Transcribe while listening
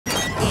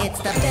It's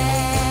the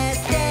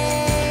best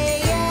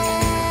day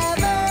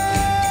ever.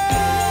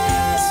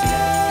 It's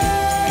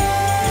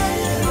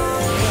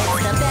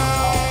the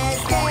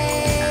best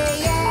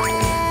day ever.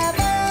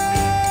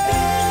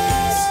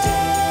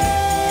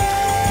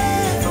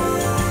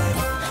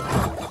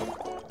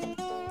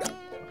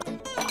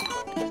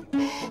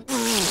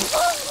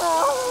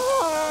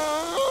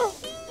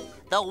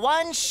 The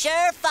one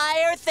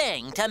surefire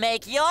thing to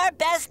make your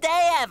best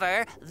day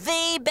ever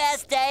the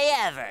best day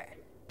ever.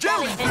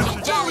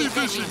 Jellyfishing,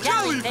 jellyfishing,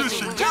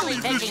 jellyfishing,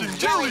 jellyfishing,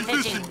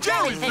 jellyfishing,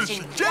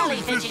 jellyfishing,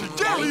 jellyfishing,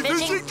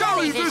 jellyfishing,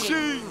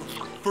 jellyfishing.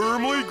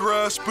 Firmly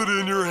grasp it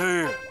in your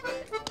hand.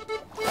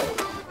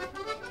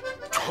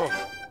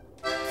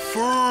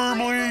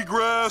 Firmly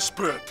grasp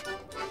it.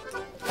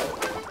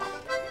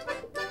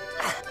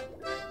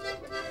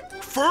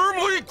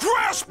 Firmly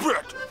grasp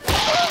it.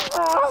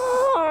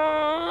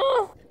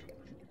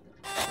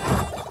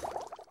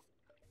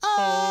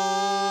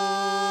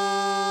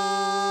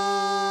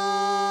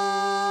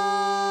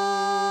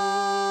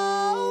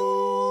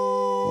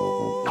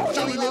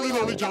 Jelly, lolly,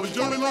 lolly, jelly,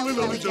 jelly, lolly,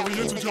 lolly, jelly,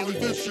 it's a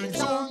jellyfishing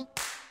song.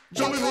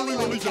 Jelly, lolly,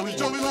 lolly, jelly,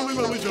 jelly, lolly,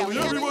 lolly, jelly,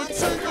 everyone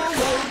sing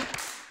along.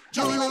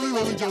 Jelly, lolly,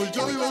 lolly, jelly,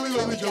 jelly, lolly,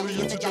 lolly, jelly,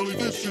 it's a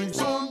jellyfishing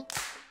song.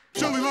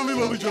 Jelly, lolly,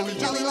 lolly, jelly,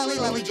 jelly, lolly,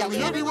 lolly,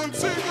 jelly, everyone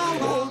sing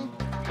along.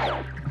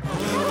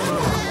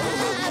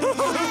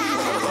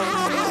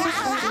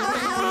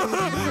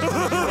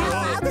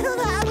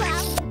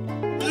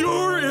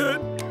 You're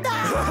it.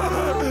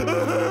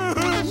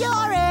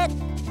 You're it.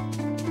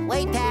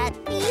 Wait, Pat.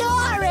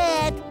 You're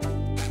it.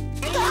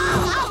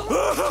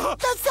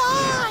 The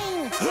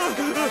sign.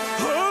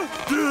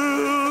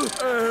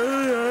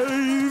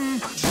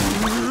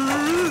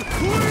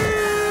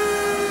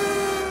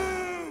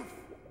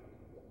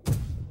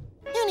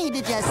 You need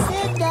to just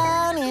sit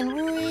down and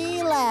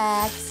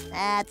relax.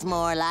 That's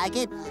more like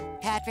it.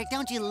 Patrick,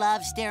 don't you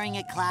love staring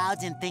at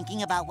clouds and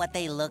thinking about what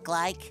they look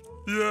like?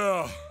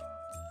 Yeah,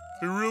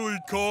 it really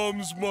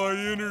calms my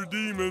inner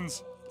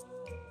demons.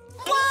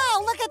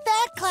 Whoa, look at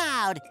that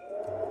cloud.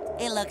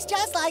 It looks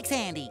just like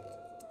Sandy.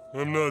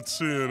 I'm not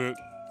seeing it.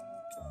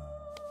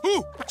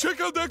 Oh,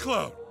 check out that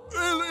cloud.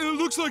 It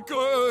looks like,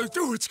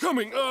 it's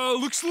coming.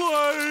 Looks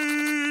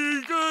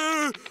like,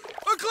 a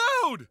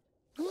cloud.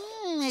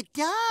 It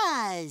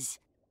does.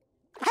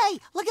 Hey,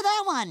 look at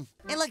that one.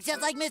 It looks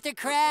just like Mr.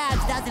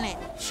 Krabs, doesn't it?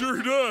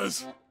 Sure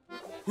does.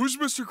 Who's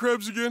Mr.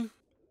 Krabs again?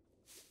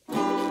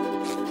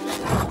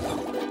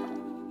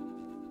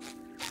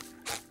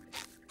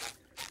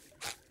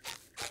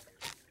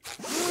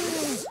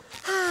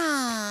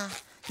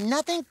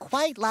 Nothing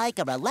quite like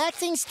a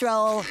relaxing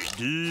stroll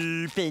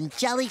deep in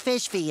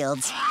jellyfish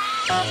fields.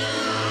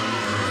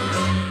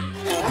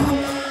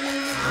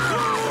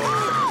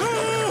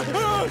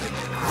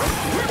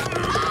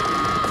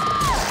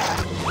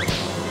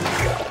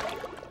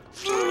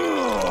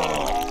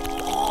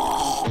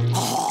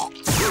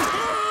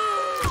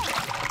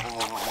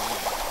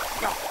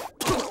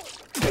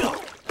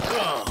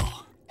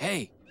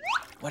 Hey,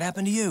 what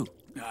happened to you?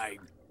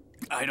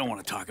 I don't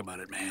want to talk about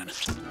it, man.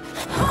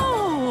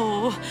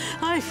 Oh,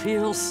 I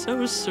feel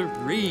so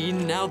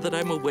serene now that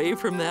I'm away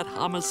from that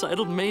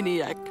homicidal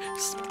maniac,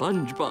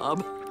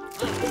 SpongeBob.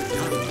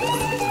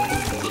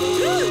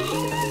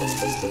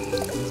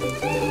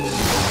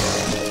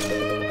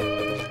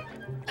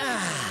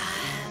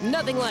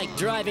 Nothing like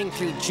driving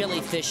through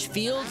jellyfish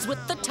fields with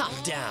the top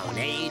down,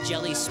 eh,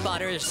 jelly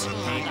spotters?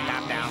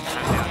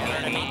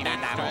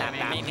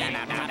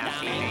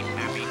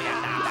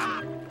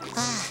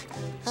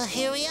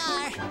 Here we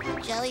are,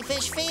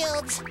 jellyfish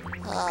fields.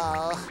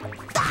 Oh.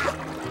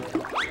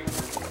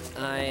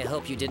 I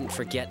hope you didn't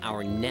forget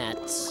our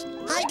nets.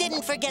 I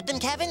didn't forget them,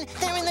 Kevin.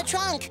 They're in the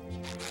trunk.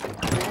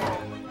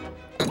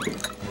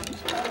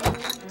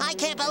 I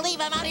can't believe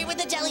I'm out here with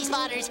the jelly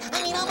spotters.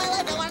 I mean, all my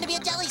life I wanted to be a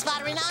jelly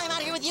spotter, and now I'm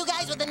out here with you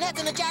guys with the nets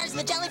and the jars and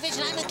the jellyfish,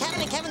 and I'm with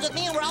Kevin, and Kevin's with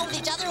me, and we're all with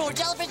each other, and we're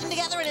jellyfishing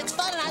together, and it's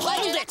fun, and I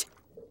like it.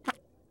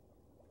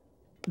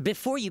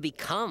 Before you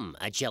become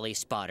a jelly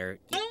spotter,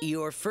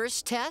 your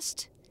first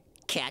test?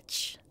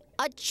 Catch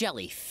a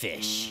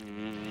jellyfish.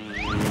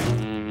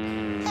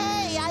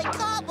 Hey, I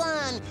caught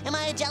one. Am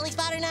I a jelly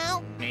spotter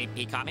now?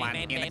 He caught one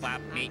in the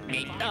club.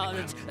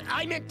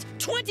 I meant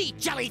 20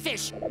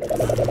 jellyfish.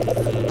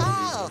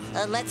 Oh,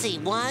 let's see.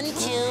 1, 2,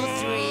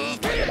 3.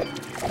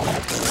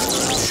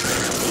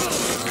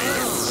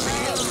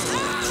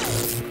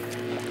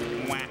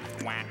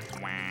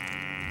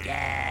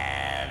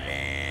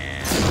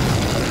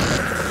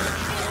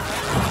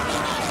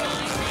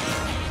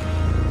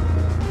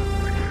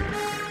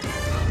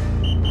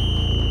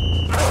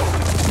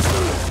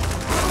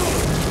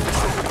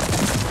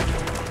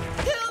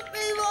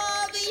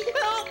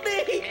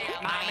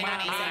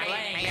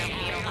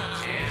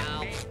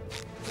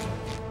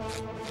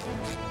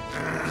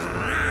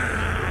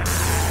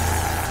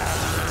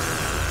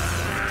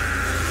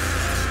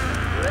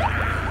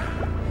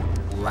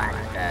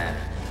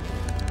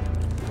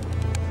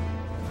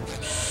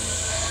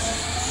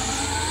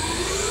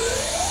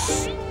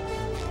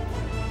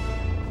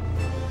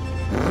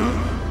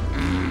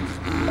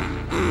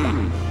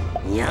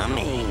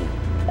 Yummy.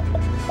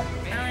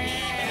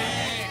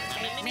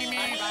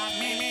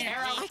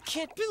 I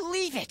can't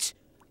believe it.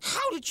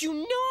 How did you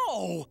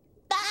know?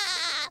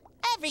 Ah,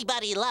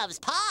 everybody loves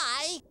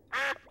pie.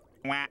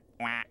 Wah,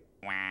 wah,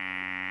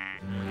 wah.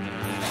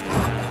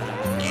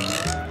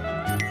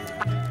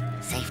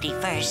 Safety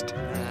first.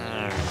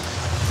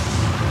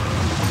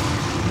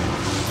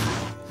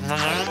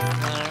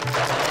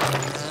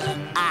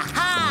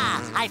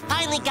 Aha! I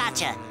finally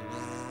gotcha.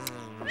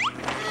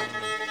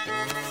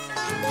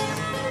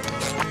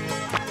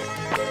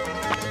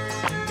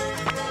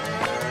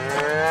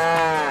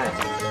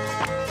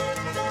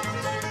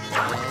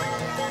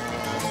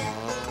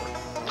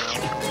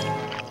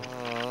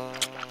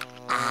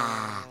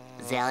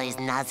 There is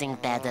nothing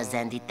better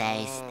than the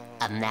taste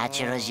of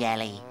natural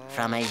jelly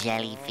from a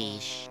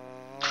jellyfish.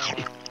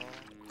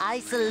 I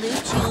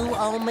salute you,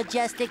 oh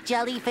majestic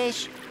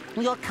jellyfish.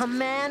 Your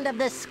command of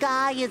the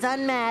sky is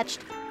unmatched.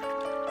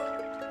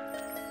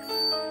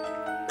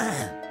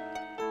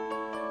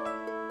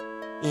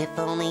 If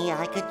only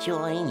I could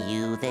join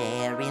you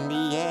there in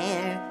the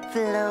air,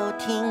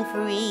 floating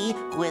free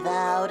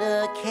without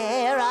a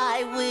care.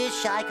 I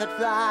wish I could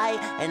fly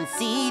and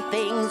see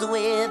things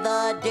with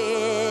a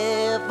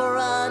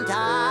different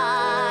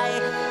eye.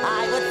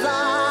 I would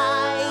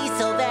fly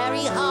so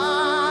very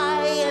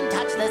high and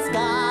touch the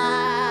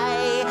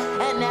sky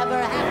and never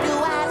have to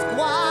ask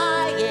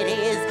why it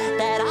is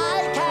that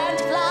I can't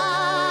fly.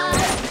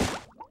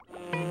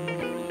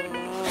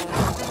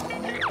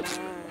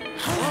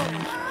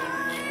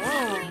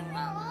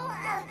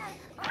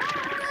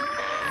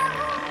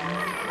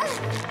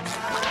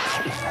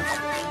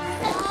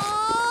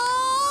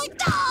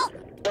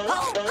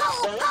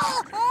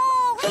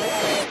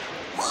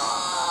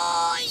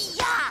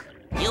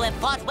 You have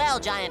fought well,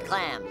 Giant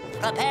Clam.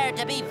 Prepare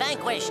to be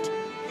vanquished.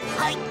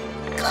 Hi.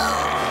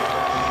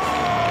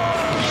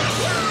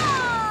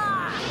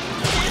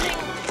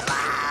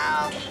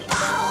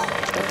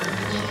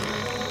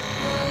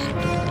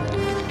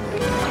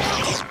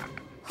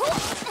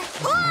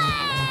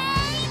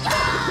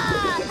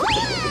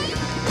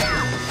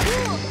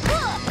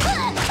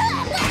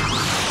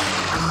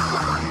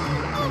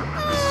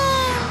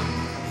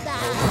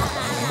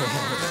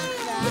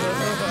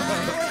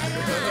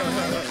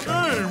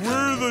 Hey, where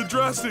are the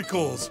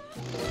Tentacles?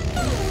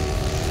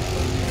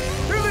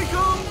 Here they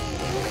come!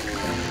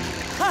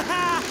 Ha ha!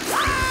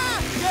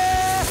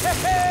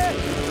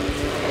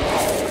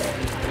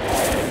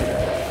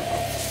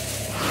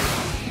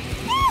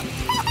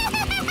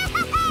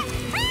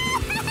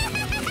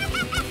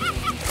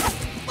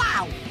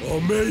 Wow!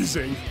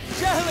 Amazing!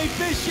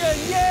 Jellyfishing,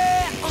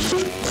 yeah!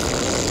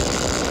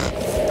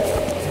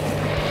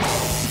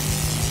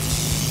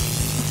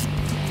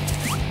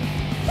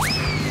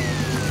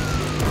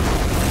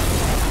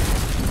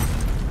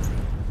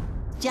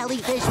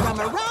 Jellyfish from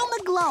around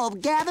the globe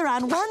gather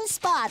on one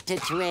spot to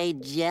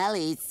trade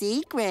jelly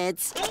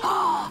secrets.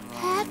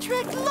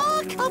 Patrick,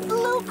 look! A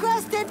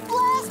blue-crusted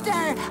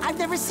blaster! I've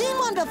never seen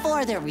one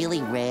before. They're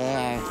really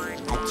rare.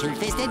 A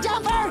two-fisted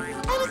jumper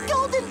and a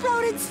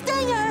golden-throated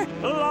stinger.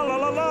 La la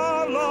la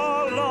la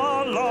la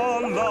la la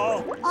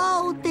la.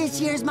 Oh, this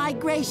year's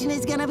migration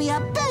is gonna be a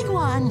big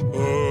one.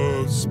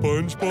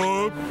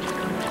 SpongeBob?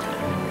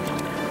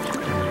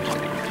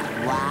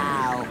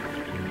 Wow.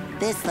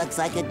 This looks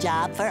like a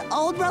job for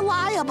Old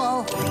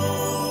Reliable.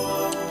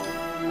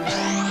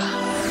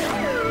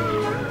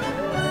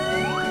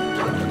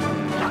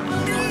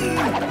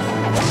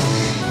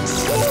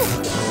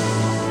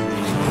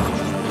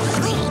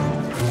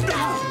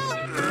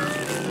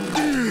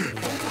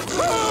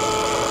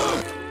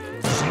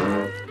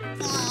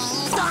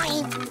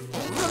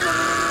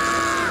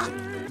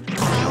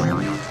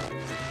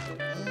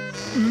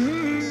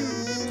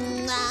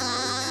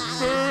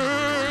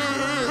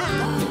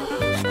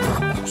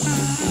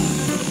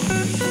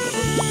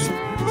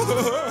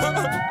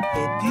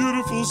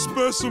 Beautiful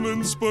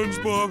specimen,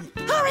 SpongeBob.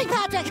 Hurry,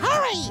 Patrick,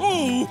 hurry!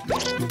 Oh!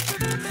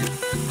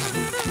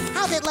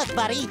 How's it look,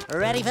 buddy?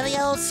 Ready for the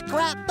old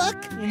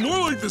scrapbook?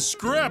 More like the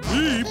scrap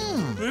heap.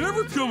 They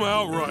never come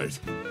out right.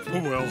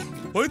 Oh well,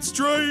 let's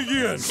try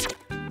again.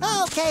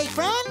 Okay,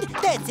 friend,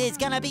 this is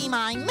gonna be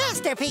my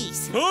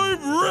masterpiece. I'm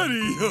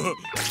ready.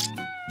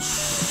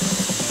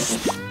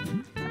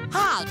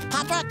 Halt,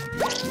 Patrick.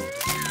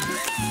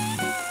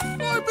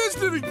 I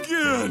missed it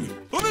again.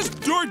 Oh, this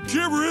darn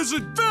camera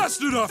isn't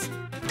fast enough.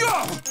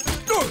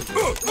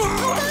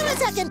 Hold on a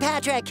second,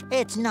 Patrick.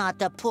 It's not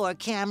the poor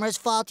camera's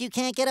fault you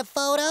can't get a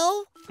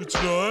photo. It's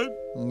not?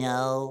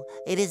 No,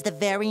 it is the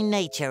very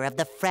nature of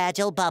the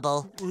fragile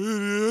bubble. It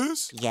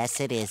is? Yes,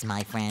 it is,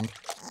 my friend.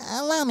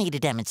 Allow me to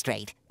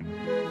demonstrate.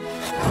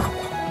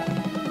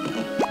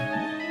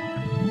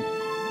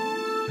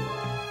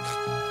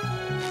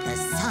 The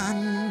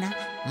sun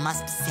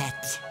must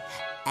set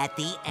at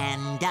the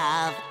end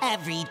of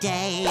every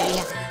day,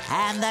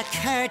 and the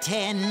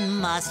curtain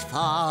must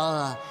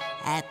fall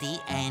at the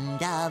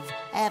end of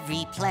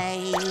every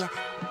play,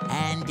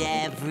 and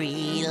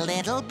every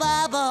little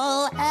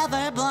bubble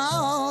ever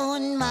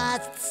blown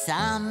must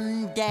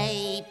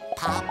someday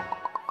pop.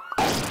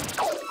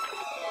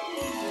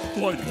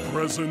 like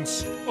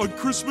presents on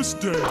Christmas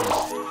Day.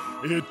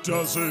 It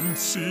doesn't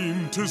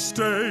seem to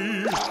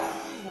stay.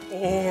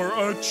 Or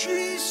a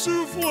cheese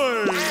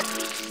souffle.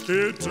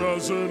 It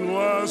doesn't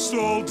last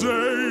all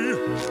day.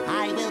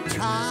 I will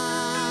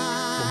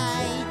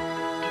try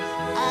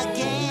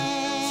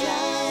again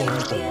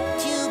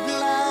to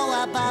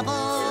blow a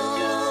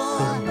bubble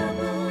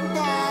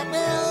that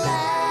will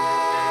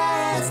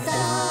last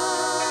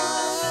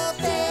all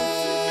day.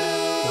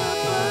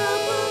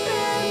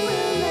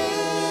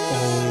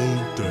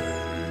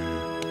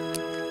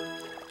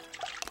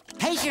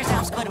 Pace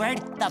yourself, Squidward.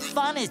 The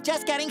fun is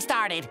just getting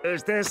started.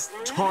 Is this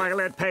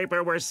toilet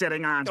paper we're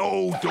sitting on?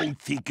 Oh,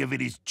 don't think of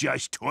it as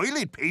just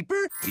toilet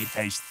paper. It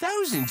has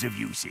thousands of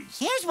uses.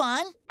 Here's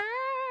one.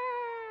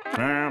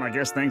 Well, I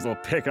guess things will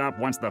pick up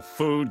once the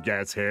food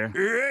gets here.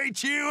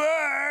 Right you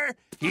are.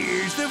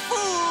 Here's the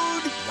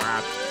food.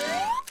 What?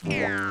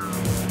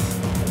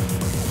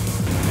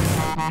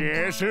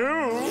 Guess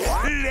who?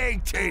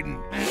 Plankton.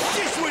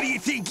 Just what do you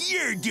think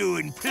you're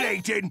doing,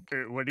 Plankton?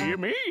 What do you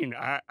mean?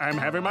 I'm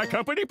having my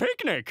company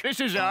picnic. This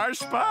is our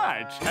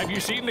spot. Have you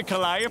seen the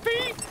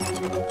Calliope?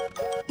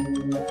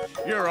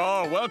 You're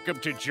all welcome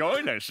to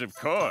join us, of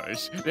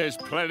course. There's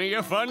plenty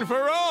of fun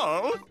for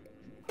all.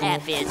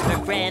 F is for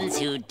friends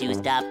who do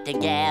stuff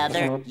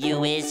together.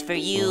 U is for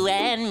you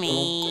and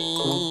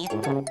me.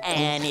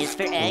 N is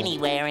for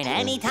anywhere and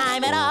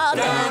anytime at all.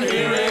 Down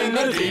here in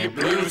the deep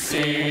blue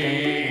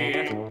sea.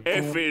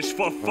 F is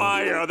for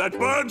fire that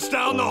burns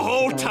down the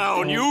whole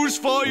town. U's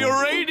for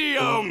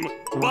uranium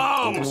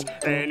bombs.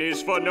 N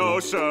is for no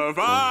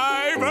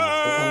survivors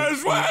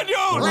when you...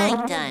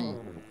 Plankton,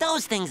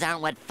 those things aren't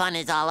what fun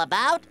is all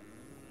about.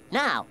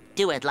 Now,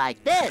 do it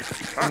like this.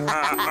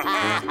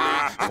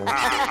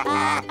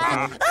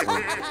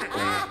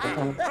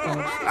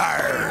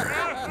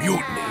 Arr,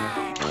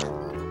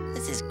 mutiny.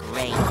 This is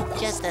great.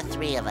 Just the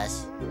three of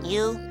us.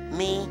 You,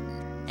 me,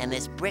 and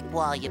this brick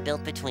wall you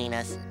built between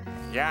us.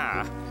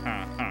 Yeah.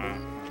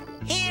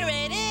 Here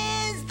it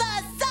is,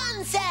 the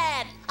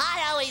sunset!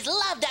 I always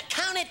love to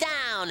count it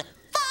down.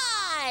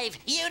 5!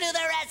 You do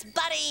the rest,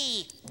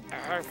 buddy!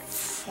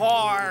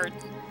 4,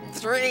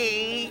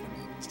 3,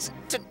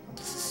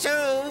 2,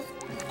 1.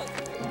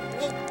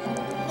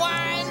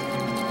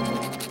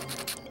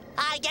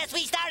 I guess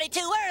we started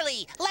too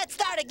early. Let's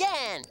start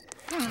again.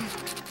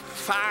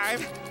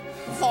 5,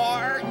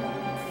 4,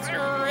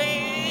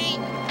 3,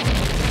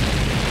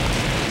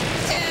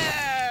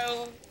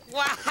 2,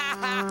 1.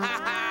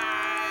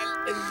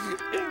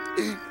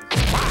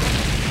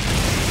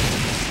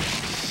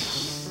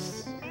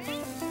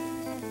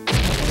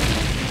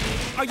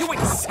 Are you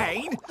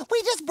insane?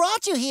 We just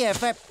brought you here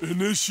for...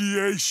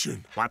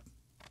 Initiation.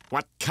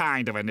 What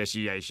kind of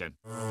initiation?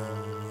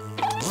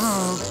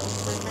 Whoa!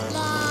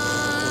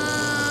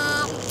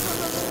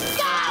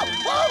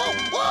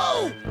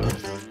 Whoa!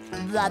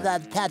 Brother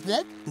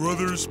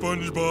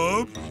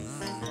SpongeBob?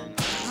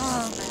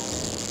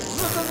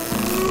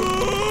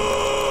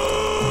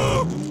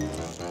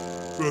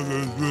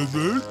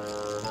 Brother?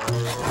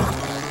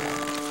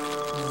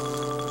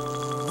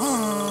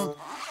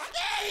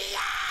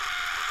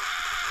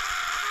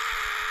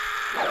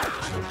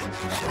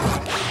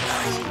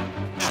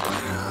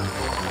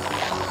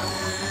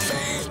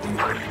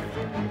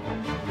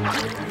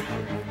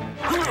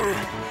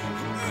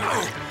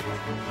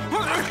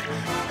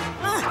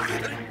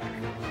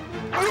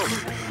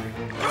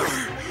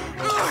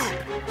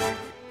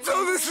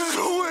 So this is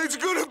the way it's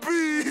gonna be.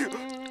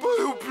 I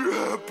hope you're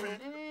happy.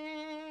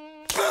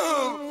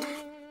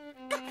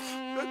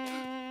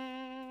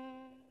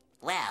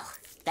 Well,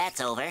 that's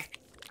over.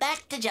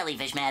 Back to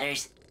jellyfish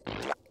matters.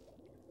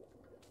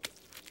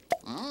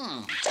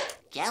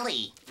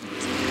 Jelly.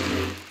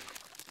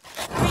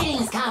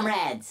 Greetings,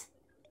 comrades.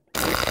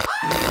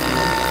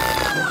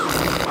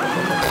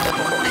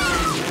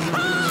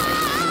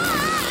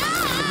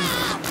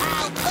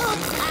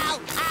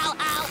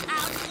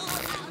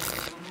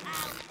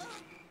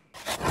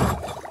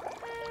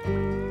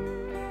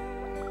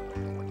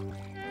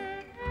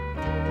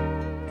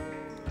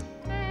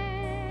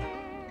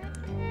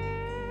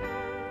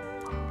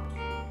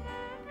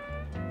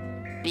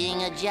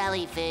 Being a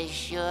jellyfish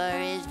sure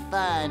is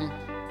fun.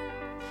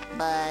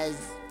 Buzz.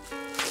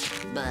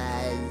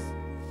 Buzz.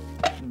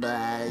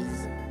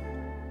 Buzz.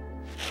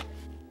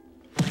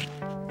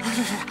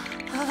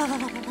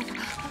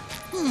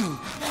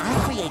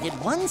 I created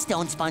one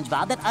stone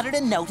SpongeBob that uttered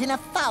a note in a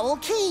foul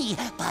key.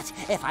 But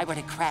if I were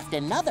to craft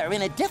another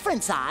in a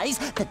different size,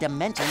 the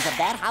dimensions of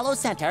that hollow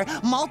center,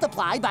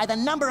 multiplied by the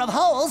number of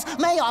holes,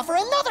 may offer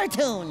another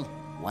tune.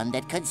 One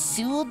that could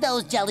soothe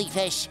those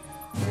jellyfish.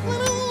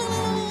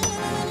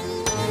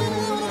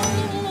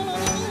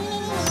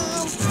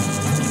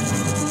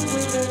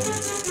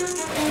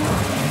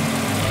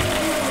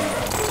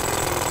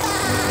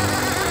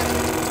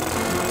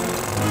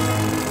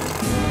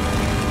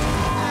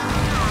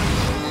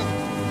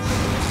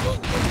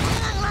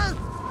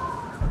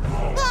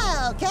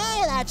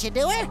 Okay, that should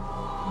do it.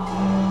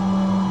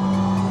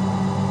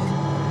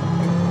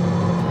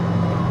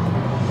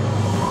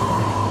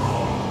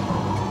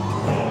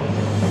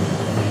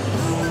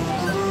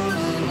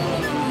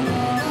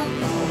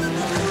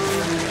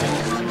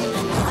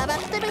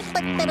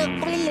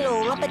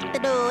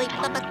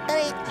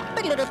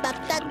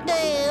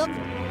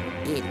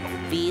 It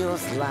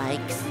feels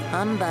like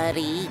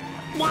somebody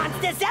wants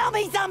to sell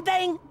me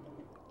something!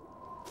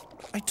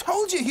 I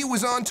told you he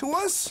was on to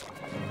us.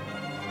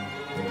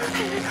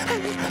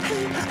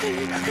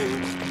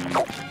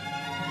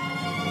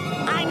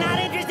 I'm not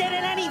interested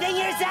in anything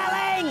you're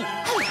selling!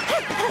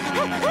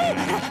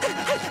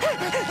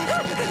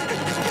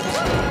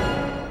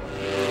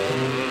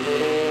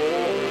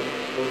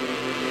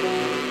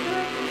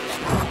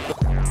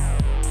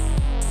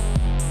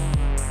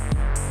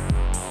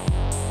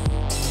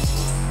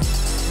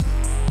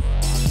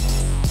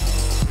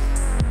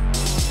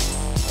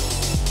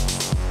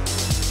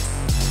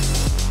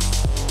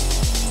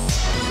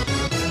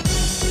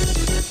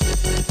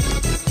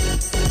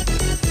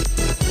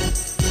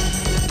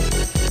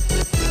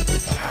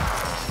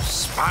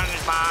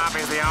 SpongeBob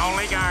is the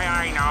only guy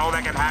I know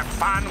that can have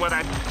fun with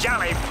a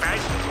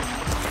jellyfish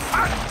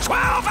for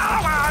 12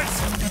 hours!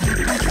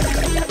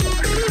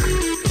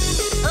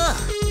 Ugh.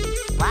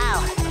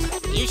 Wow,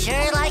 you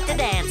sure like to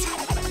dance.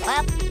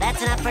 Well,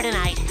 that's enough for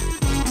tonight.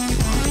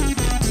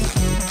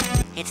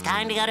 It's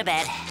time to go to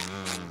bed.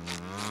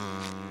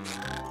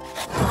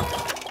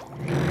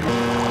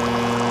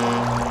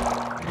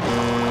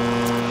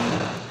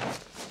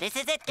 This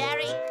is it,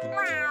 Gary.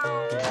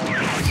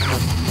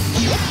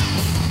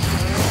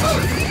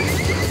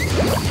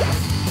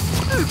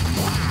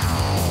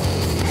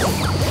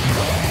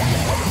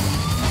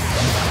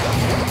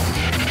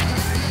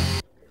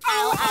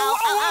 Ow, ow,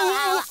 ow,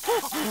 ow,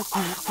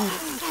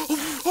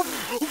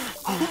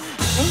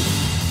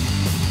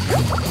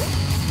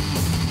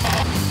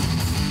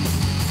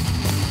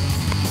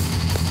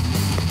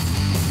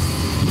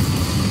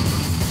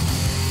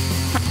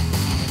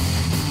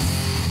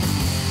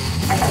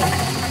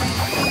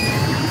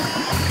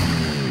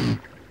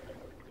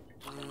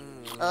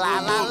 La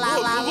la la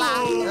la la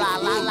la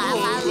la la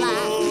la la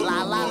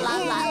la la la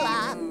la la.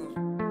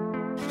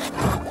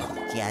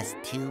 Just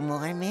 2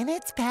 more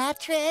minutes,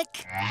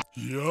 Patrick.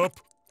 Yup.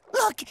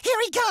 Look, here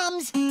he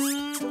comes.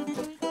 Who?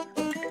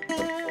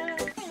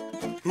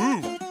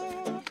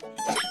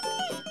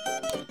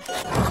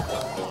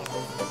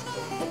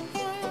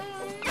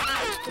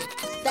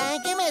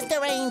 Thank you, Mr.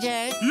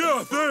 Ranger.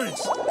 Yeah,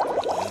 thanks.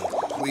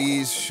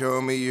 Please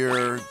show me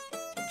your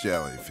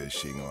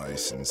jellyfishing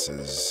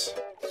licenses.